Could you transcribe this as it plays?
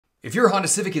If your Honda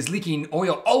Civic is leaking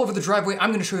oil all over the driveway,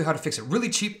 I'm gonna show you how to fix it really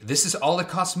cheap. This is all it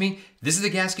costs me. This is the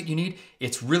gasket you need.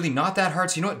 It's really not that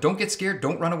hard, so you know what? Don't get scared,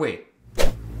 don't run away.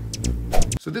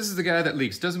 So this is the guy that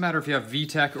leaks. Doesn't matter if you have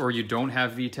VTEC or you don't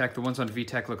have VTEC. The ones on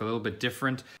VTEC look a little bit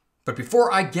different. But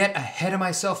before I get ahead of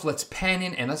myself, let's pan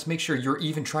in and let's make sure you're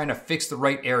even trying to fix the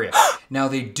right area. Now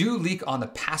they do leak on the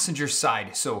passenger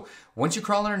side. So once you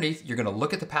crawl underneath, you're gonna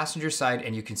look at the passenger side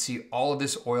and you can see all of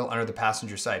this oil under the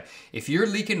passenger side. If you're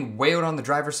leaking way out on the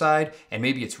driver's side and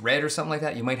maybe it's red or something like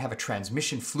that, you might have a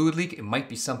transmission fluid leak. It might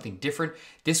be something different.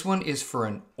 This one is for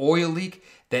an oil leak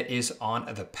that is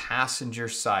on the passenger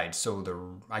side.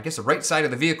 So I guess the right side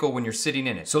of the vehicle when you're sitting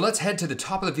in it. So let's head to the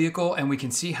top of the vehicle and we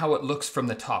can see how it looks from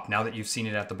the top now that you've seen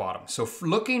it at the bottom. So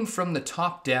looking from the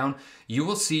top down, you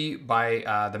will see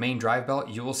by the main drive belt,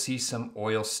 you will see some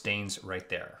oil stains right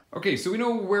there. Okay, so we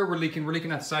know where we're leaking. We're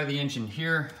leaking at the side of the engine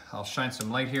here. I'll shine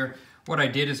some light here. What I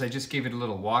did is I just gave it a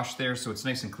little wash there so it's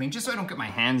nice and clean, just so I don't get my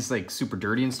hands like super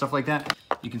dirty and stuff like that.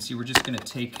 You can see we're just gonna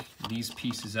take these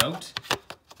pieces out.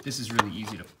 This is really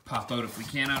easy to pop out if we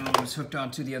can. I don't know if it's hooked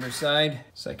onto the other side,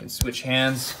 so I can switch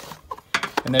hands.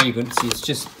 And there you can see it's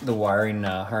just the wiring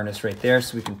harness right there,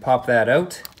 so we can pop that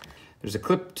out. There's a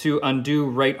clip to undo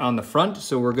right on the front,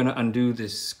 so we're gonna undo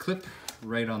this clip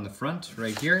right on the front,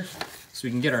 right here, so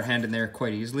we can get our hand in there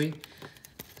quite easily.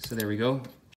 So there we go.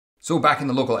 So back in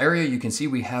the local area, you can see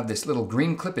we have this little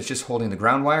green clip. It's just holding the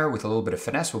ground wire. With a little bit of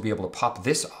finesse, we'll be able to pop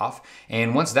this off.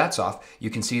 And once that's off,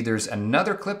 you can see there's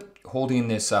another clip holding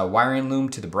this wiring loom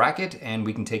to the bracket, and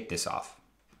we can take this off.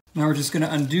 Now we're just gonna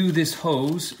undo this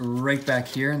hose right back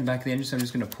here in the back of the engine. So I'm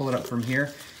just gonna pull it up from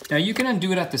here. Now you can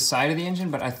undo it at the side of the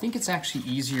engine, but I think it's actually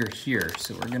easier here.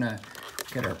 So we're gonna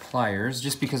get our pliers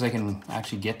just because I can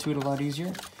actually get to it a lot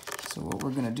easier. So what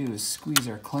we're gonna do is squeeze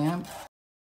our clamp.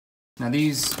 Now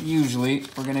these, usually,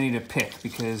 we're gonna need a pick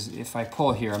because if I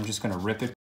pull here, I'm just gonna rip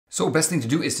it. So best thing to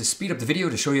do is to speed up the video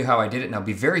to show you how I did it. Now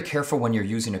be very careful when you're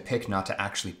using a pick not to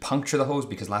actually puncture the hose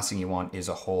because last thing you want is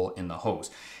a hole in the hose.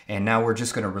 And now we're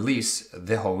just gonna release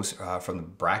the hose from the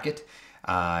bracket.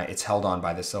 It's held on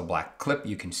by this little black clip.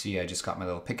 You can see I just got my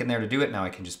little pick in there to do it. Now I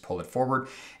can just pull it forward.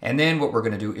 And then what we're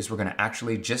gonna do is we're gonna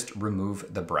actually just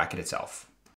remove the bracket itself.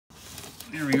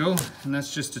 There we go, and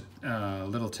that's just a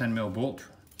little 10 mil bolt.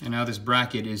 And now this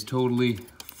bracket is totally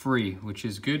free, which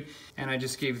is good. And I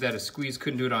just gave that a squeeze,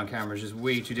 couldn't do it on camera, it's just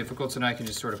way too difficult. So now I can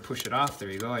just sort of push it off. There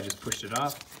you go, I just pushed it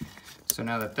off. So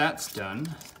now that that's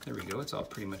done, there we go, it's all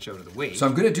pretty much out of the way. So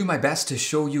I'm gonna do my best to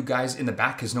show you guys in the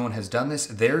back because no one has done this.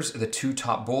 There's the two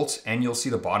top bolts and you'll see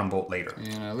the bottom bolt later.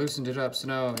 And I loosened it up, so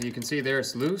now you can see there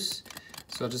it's loose.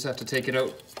 So I'll just have to take it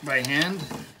out by hand.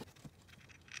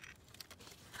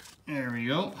 There we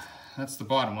go, that's the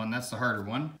bottom one, that's the harder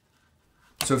one.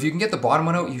 So if you can get the bottom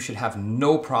one out, you should have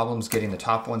no problems getting the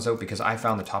top ones out because I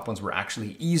found the top ones were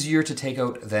actually easier to take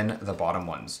out than the bottom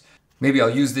ones. Maybe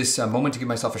I'll use this moment to give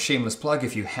myself a shameless plug.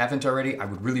 If you haven't already, I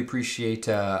would really appreciate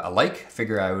a like.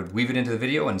 Figure I would weave it into the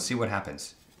video and see what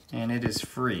happens. And it is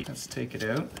free. Let's take it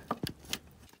out.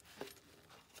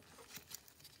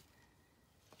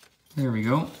 There we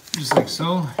go, just like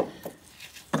so.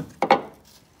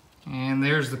 And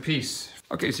there's the piece.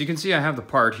 Okay, so you can see I have the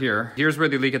part here. Here's where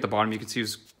the leak at the bottom. You can see it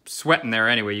was sweating there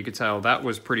anyway. You could tell that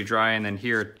was pretty dry and then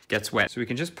here it gets wet. So we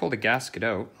can just pull the gasket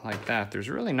out like that. There's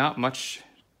really not much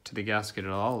to the gasket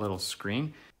at all, a little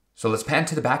screen. So let's pan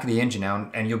to the back of the engine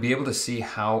now and you'll be able to see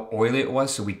how oily it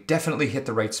was. So we definitely hit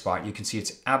the right spot. You can see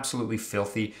it's absolutely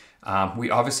filthy. We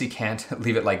obviously can't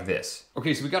leave it like this.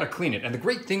 Okay, so we gotta clean it. And the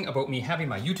great thing about me having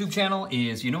my YouTube channel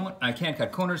is, you know what? I can't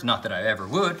cut corners, not that I ever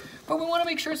would, but we wanna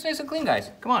make sure it's nice and clean,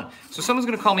 guys. Come on. So someone's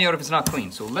gonna call me out if it's not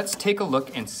clean. So let's take a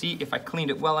look and see if I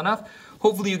cleaned it well enough.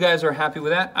 Hopefully you guys are happy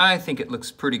with that. I think it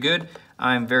looks pretty good.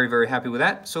 I'm very, very happy with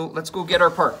that. So let's go get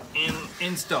our part and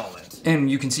install it.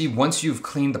 And you can see once you've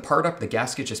cleaned the part up, the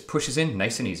gasket just pushes in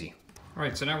nice and easy. All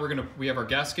right, so now we have our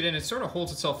gasket in. It sort of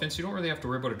holds itself in, so you don't really have to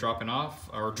worry about it dropping off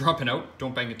or dropping out.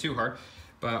 Don't bang it too hard.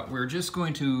 But we're just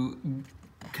going to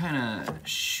kind of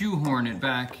shoehorn it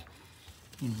back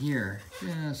in here,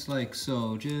 just like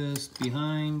so, just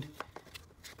behind,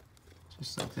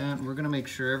 just like that. We're gonna make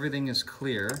sure everything is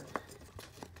clear.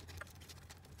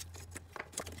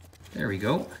 There we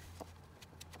go.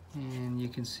 And you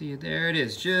can see it, there it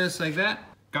is, just like that.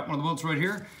 Got one of the bolts right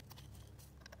here.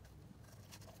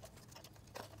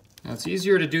 Now it's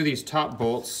easier to do these top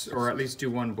bolts, or at least do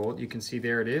one bolt. You can see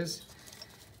there it is.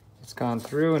 It's gone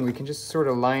through and we can just sort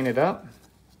of line it up.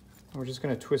 We're just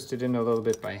gonna twist it in a little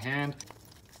bit by hand.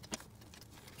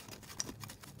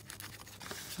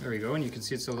 There we go, and you can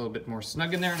see it's a little bit more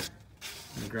snug in there.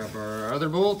 Let me grab our other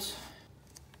bolt.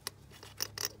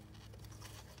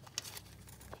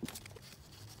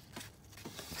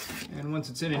 And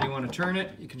once it's in and you want to turn it,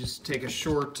 you can just take a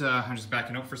short, I'm just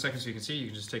backing up for a second so you can see, you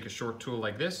can just take a short tool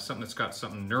like this, something that's got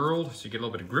something knurled so you get a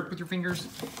little bit of grip with your fingers,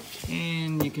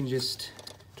 and you can just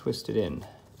twist it in.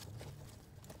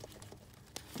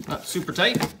 Not super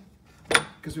tight,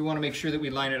 because we want to make sure that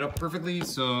we line it up perfectly.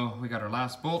 So we got our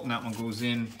last bolt, and that one goes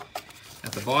in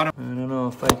at the bottom. I don't know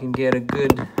if I can get a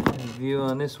good view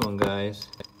on this one, guys.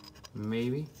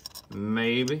 Maybe.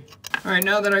 All right,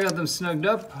 now that I got them snugged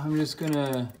up, I'm just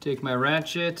gonna take my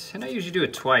ratchet, and I usually do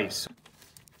it twice.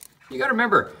 You gotta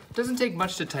remember, it doesn't take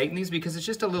much to tighten these because it's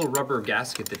just a little rubber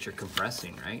gasket that you're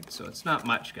compressing, right? So it's not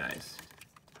much, guys.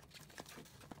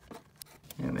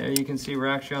 And there you can see we're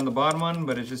actually on the bottom one,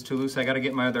 but it's just too loose. I gotta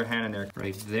get my other hand in there.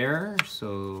 Right there,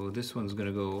 so this one's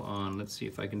gonna go on. Let's see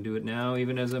if I can do it now,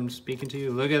 even as I'm speaking to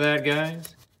you. Look at that,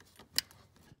 guys.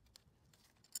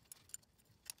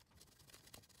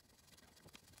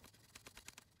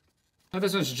 Now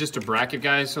this one's just a bracket,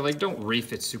 guys, so like don't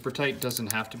reef it super tight. It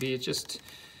doesn't have to be. It's just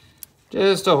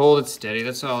to hold it steady.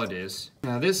 That's all it is.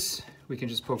 Now this we can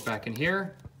just poke back in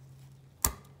here.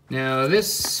 Now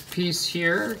this piece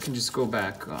here can just go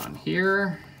back on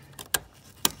here.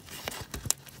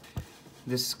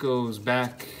 This goes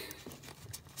back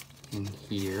in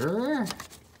here.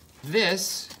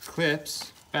 This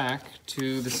clips back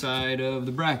to the side of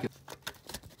the bracket.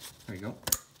 There you go.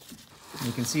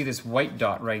 You can see this white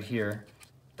dot right here.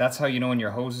 That's how you know when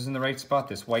your hose is in the right spot.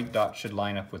 This white dot should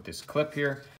line up with this clip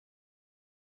here.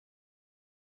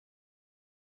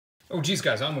 Oh geez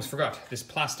guys, I almost forgot this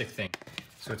plastic thing.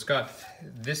 So it's got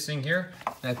this thing here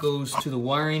that goes to the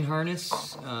wiring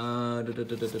harness. Yeah,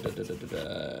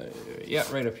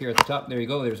 right up here at the top. There you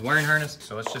go, there's wiring harness.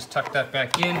 So let's just tuck that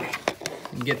back in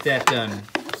and get that done.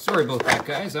 Sorry about that,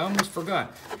 guys, I almost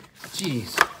forgot.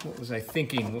 Jeez, what was I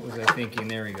thinking?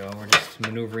 There we go. We're just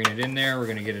maneuvering it in there. We're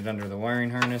gonna get it under the wiring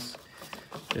harness,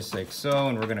 just like so,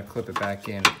 and we're gonna clip it back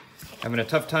in. Having a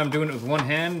tough time doing it with one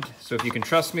hand, so if you can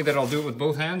trust me that I'll do it with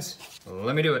both hands,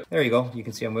 let me do it. There you go. You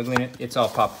can see I'm wiggling it. It's all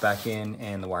popped back in,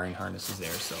 and the wiring harness is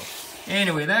there, so.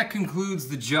 Anyway, that concludes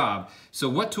the job. So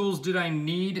what tools did I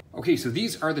need? Okay, so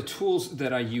these are the tools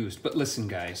that I used, but listen,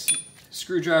 guys.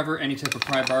 Screwdriver, any type of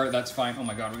pry bar, that's fine. Oh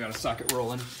my God, we got a socket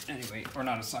rolling. Anyway, or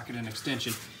not a socket, an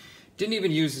extension. Didn't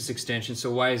even use this extension,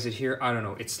 so why is it here? I don't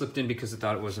know. It slipped in because I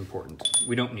thought it was important.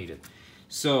 We don't need it.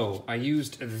 So I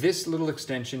used this little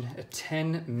extension, a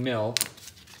 10 mil,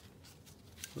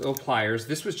 little pliers.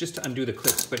 This was just to undo the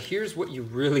clips, but here's what you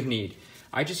really need.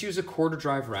 I just use a quarter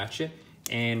drive ratchet,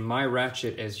 and my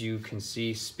ratchet, as you can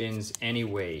see, spins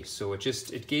anyway. So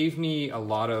it gave me a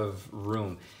lot of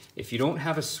room. If you don't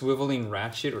have a swiveling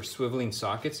ratchet or swiveling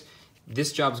sockets,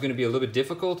 this job's gonna be a little bit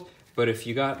difficult, but if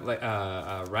you got like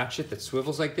a ratchet that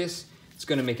swivels like this, it's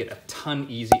gonna make it a ton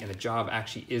easy, and the job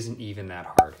actually isn't even that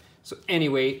hard. So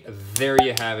anyway, there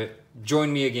you have it.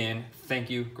 Join me again.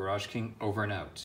 Thank you, Garage King, over and out.